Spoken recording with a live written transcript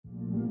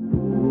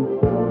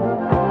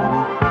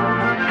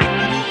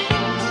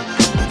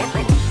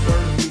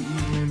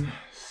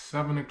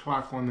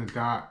o'clock on the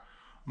dot,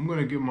 I'm going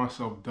to give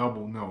myself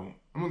double, no,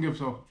 I'm going to give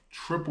myself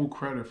triple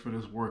credit for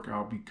this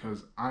workout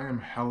because I am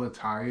hella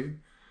tired.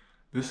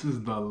 This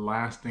is the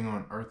last thing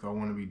on earth I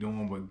want to be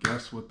doing, but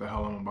guess what the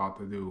hell I'm about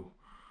to do?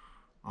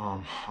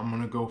 I'm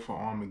going to go for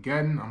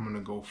Armageddon. I'm going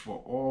to go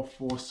for all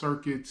 4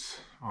 circuits.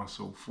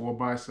 So 4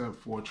 bicep,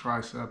 4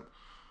 tricep.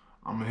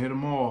 I'm going to hit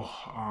them all.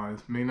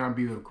 It may not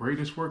be the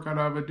greatest workout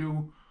I ever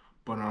do,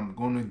 but I'm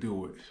going to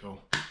do it. So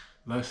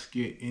let's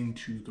get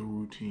into the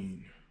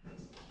routine.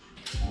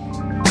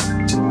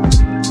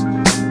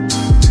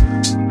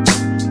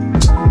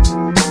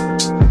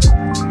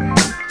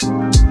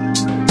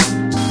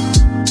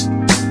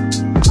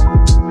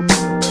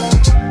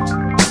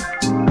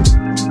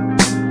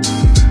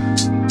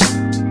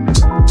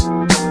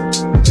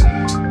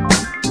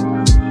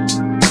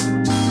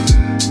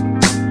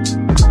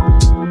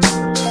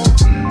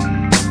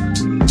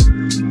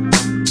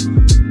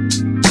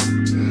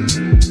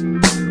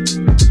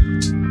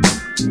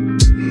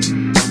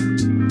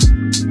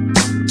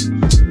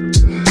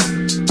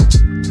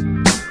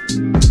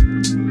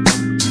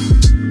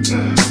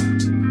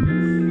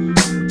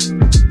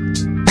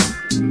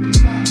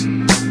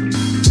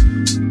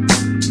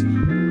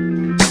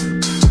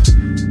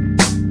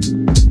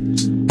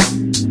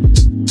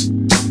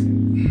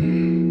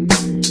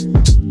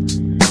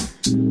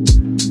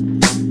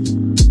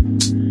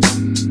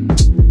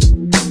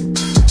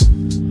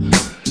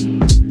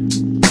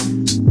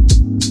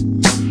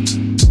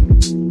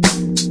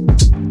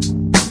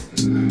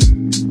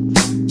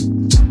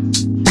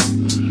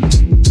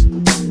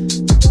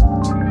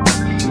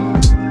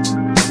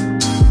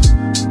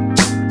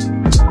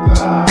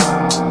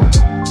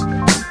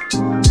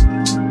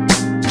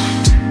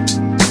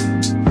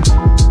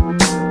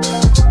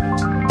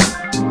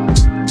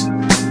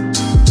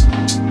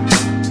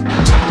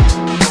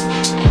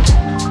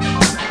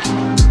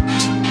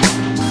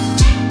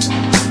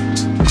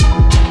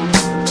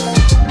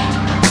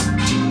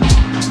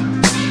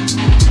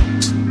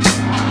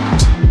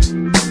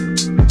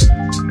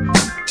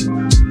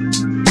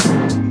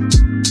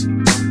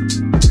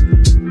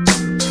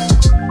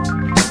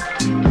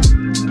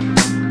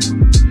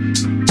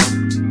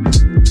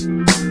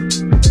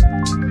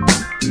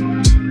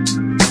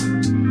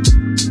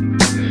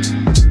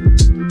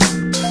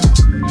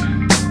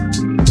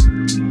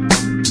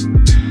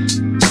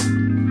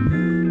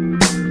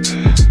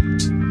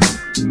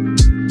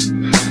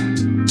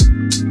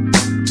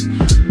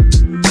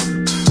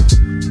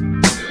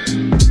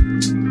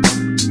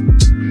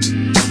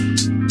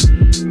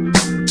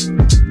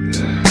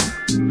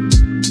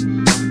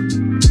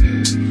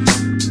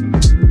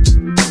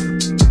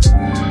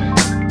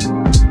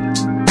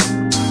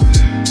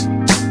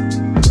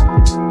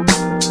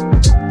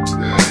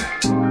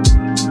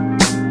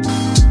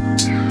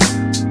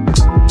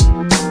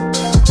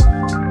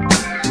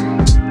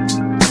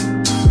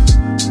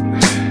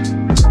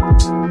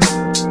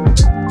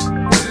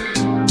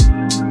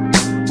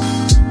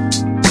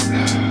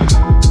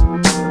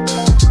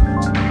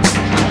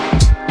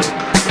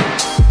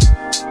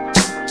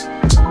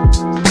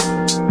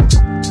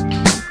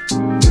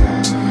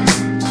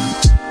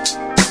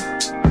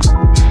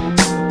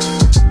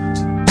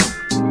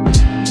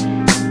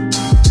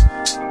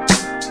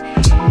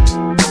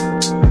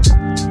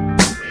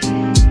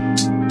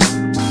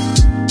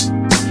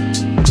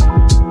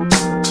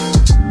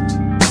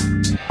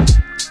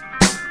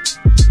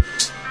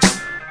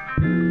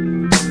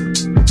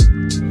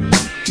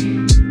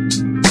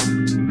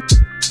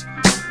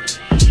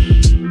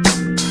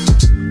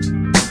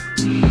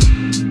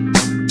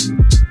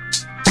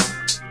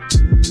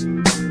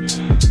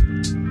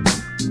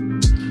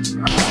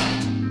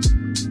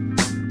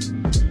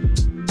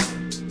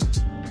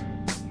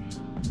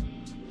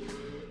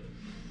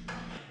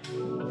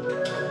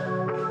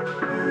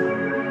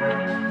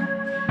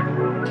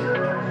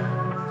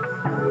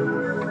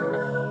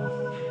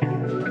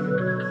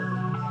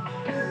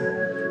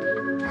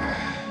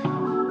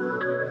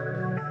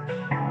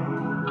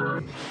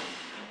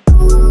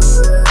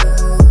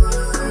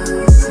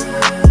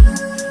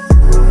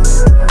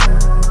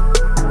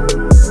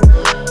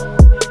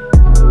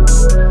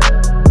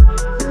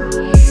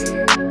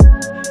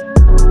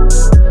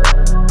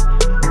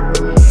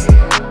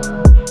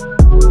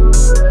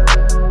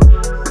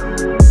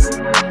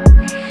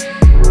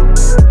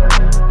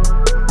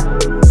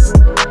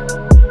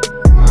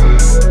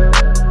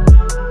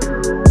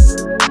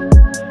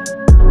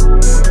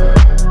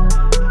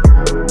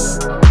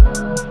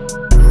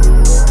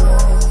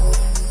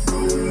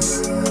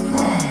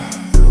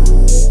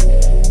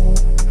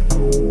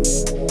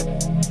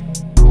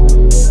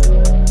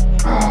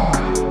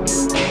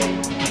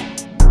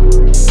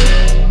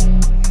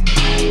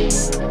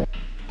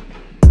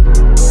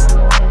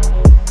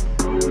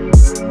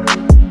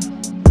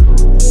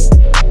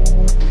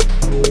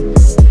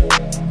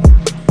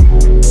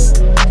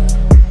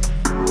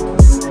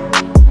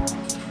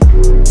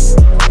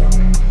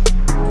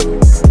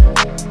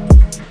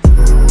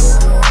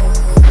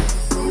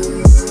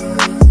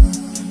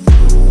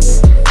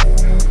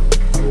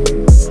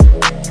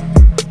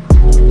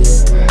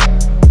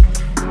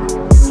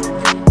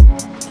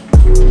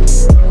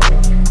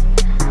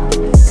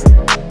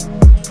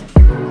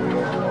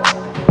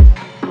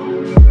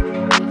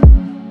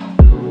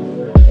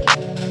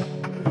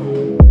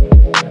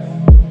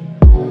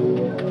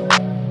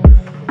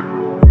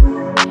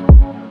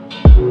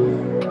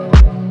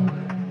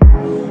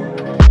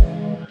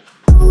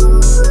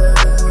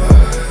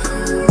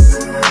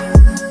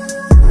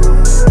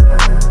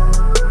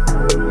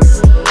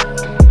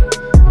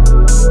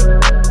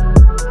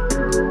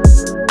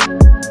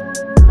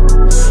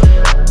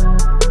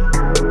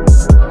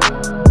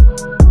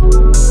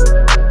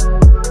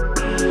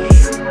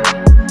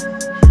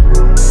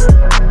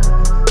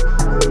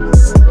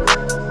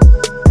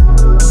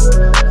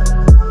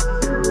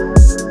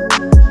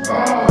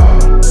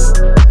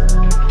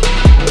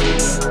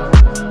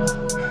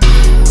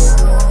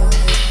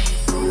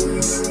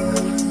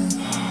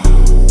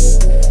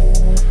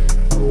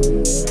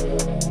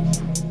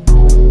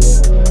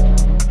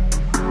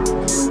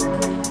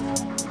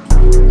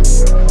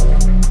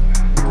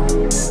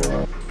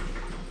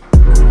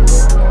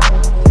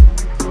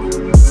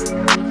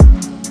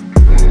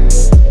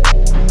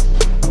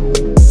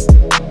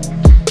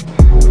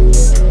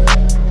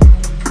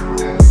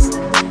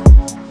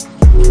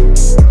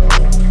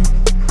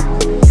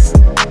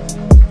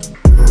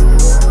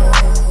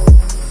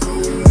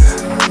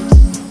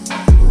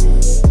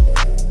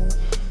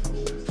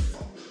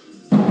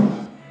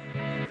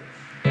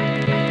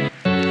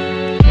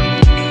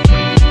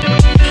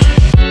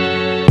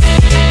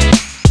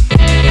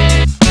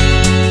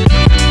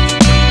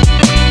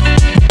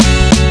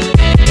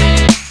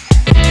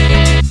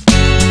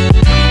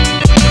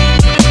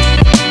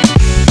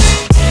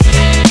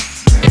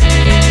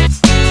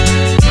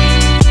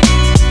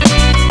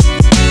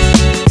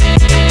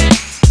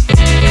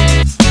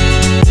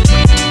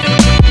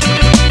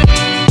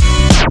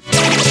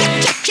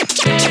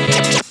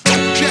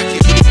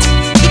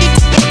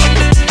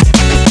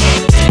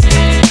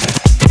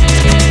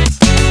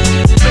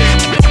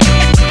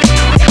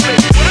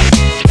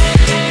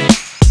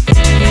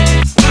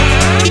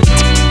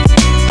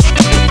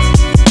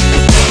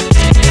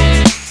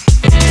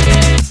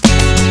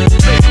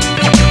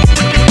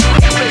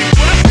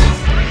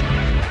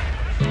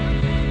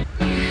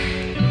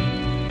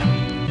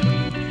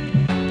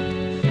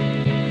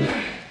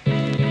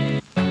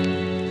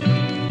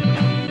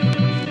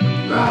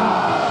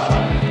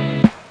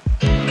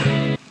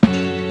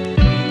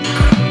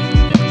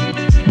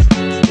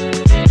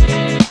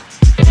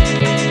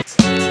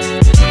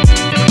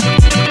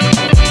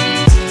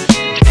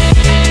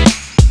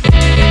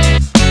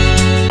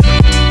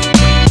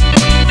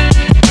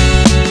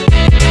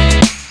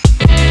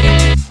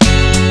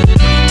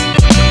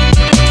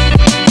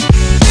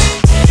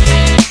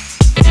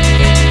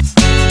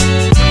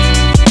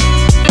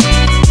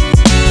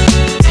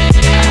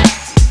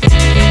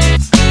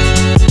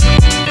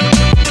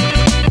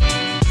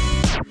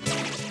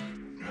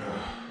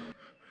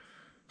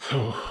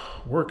 So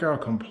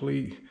workout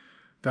complete.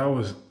 That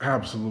was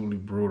absolutely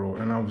brutal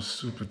and I was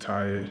super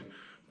tired,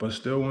 but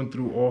still went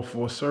through all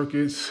 4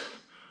 circuits,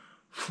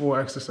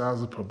 4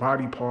 exercises per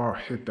body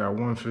part, hit that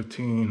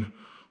 115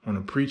 on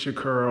a preacher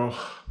curl.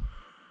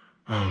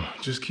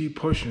 Just keep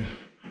pushing,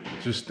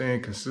 just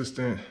staying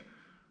consistent.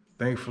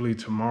 Thankfully,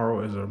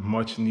 tomorrow is a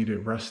much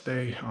needed rest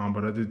day,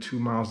 but I did 2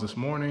 miles this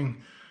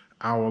morning,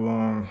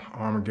 hour-long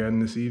Armageddon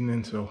this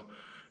evening,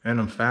 and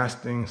I'm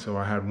fasting, so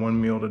I had 1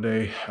 meal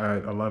today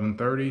at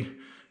 11:30,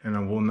 and I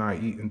will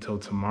not eat until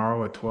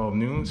tomorrow at 12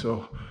 noon,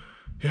 so,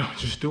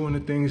 just doing the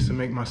things to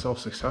make myself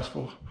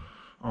successful.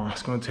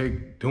 It's gonna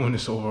take doing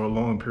this over a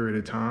long period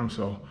of time,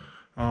 so,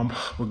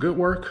 but good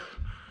work.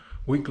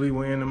 Weekly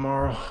weigh-in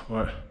tomorrow,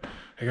 but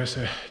like I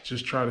said,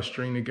 just try to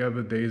string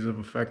together days of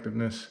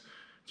effectiveness.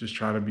 Just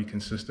try to be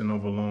consistent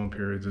over long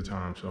periods of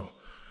time. So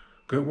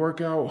good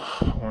workout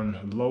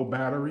on low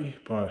battery,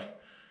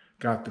 but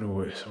got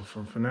through it. So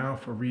for now,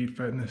 for Reed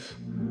Fitness,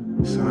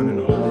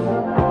 signing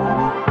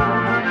off.